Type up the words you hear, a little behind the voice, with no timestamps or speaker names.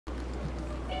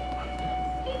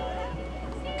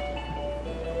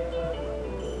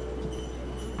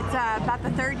about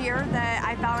the third year that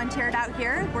I volunteered out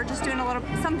here. We're just doing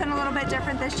something a little bit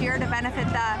different this year to benefit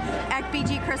the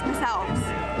ACBG Christmas Elves.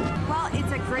 Well,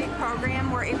 it's a great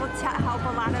program. We're able to help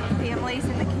a lot of families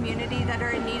in the community that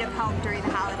are in need of help during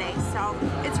the holidays. So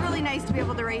it's really nice to be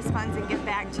able to raise funds and give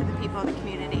back to the people of the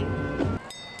community.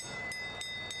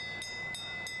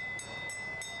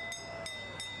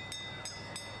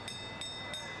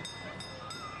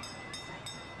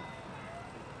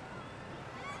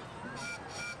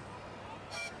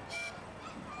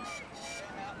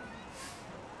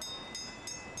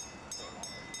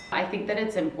 I think that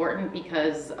it's important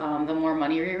because the more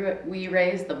money we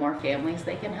raise, the more families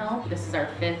they can help. This is our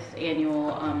 5th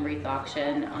annual wreath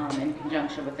auction in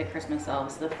conjunction with the Christmas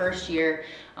Elves. The first year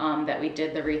that we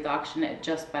did the wreath auction, it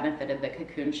just benefited the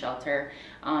cocoon shelter.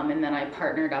 And then I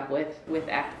partnered up with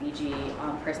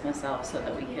ACBG Christmas Elves so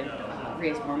that we could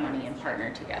raise more money and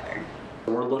partner together.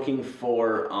 We're looking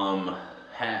for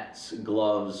hats,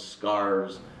 gloves,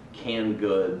 scarves, canned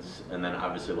goods, and then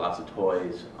obviously lots of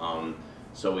toys.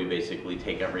 So we basically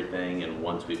take everything, and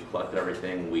once we've collected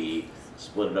everything, we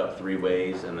split it up 3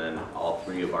 ways, and then all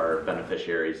 3 of our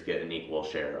beneficiaries get an equal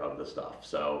share of the stuff.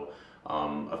 So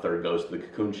a third goes to the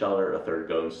cocoon shelter, a third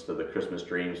goes to the Christmas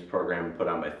Dreams program put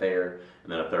on by Thayer,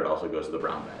 and then a third also goes to the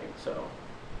brown bag. So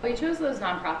we chose those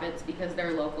nonprofits because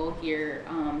they're local here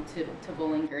to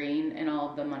Bowling Green, and all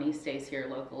of the money stays here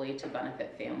locally to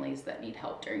benefit families that need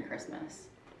help during Christmas.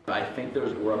 I think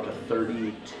we're up to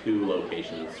 32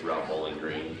 locations throughout Bowling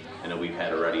Green, and then we've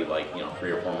had already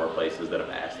 3 or 4 more places that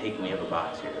have asked, hey, can we have a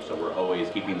box here? So we're always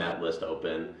keeping that list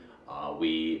open.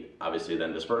 We obviously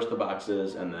then disperse the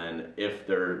boxes, and then if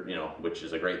they're, which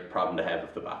is a great problem to have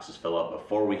if the boxes fill up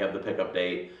before we have the pickup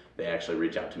date, they actually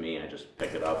reach out to me, and I just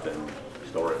pick it up and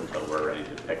store it until we're ready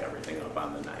to pick everything up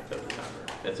on the 9th of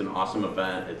December. It's an awesome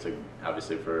event. It's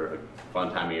obviously for a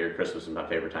fun time of year. Christmas is my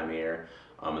favorite time of year.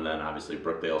 And then obviously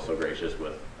Brookdale's so gracious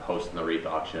with hosting the wreath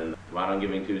auction. Come out on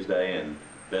Giving Tuesday and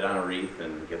bid on a wreath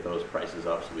and get those prices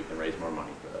up so we can raise more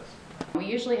money for this. We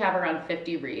usually have around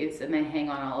 50 wreaths, and they hang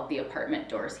on all of the apartment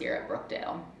doors here at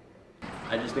Brookdale.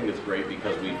 I just think it's great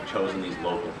because we've chosen these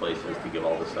local places to give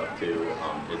all this stuff to.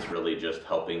 It's really just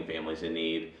helping families in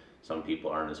need. Some people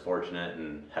aren't as fortunate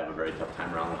and have a very tough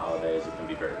time around the holidays. It can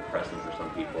be very depressing for some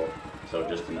people. So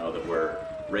just to know that we're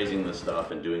raising this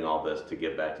stuff and doing all this to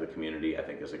give back to the community, I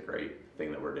think is a great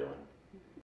thing that we're doing.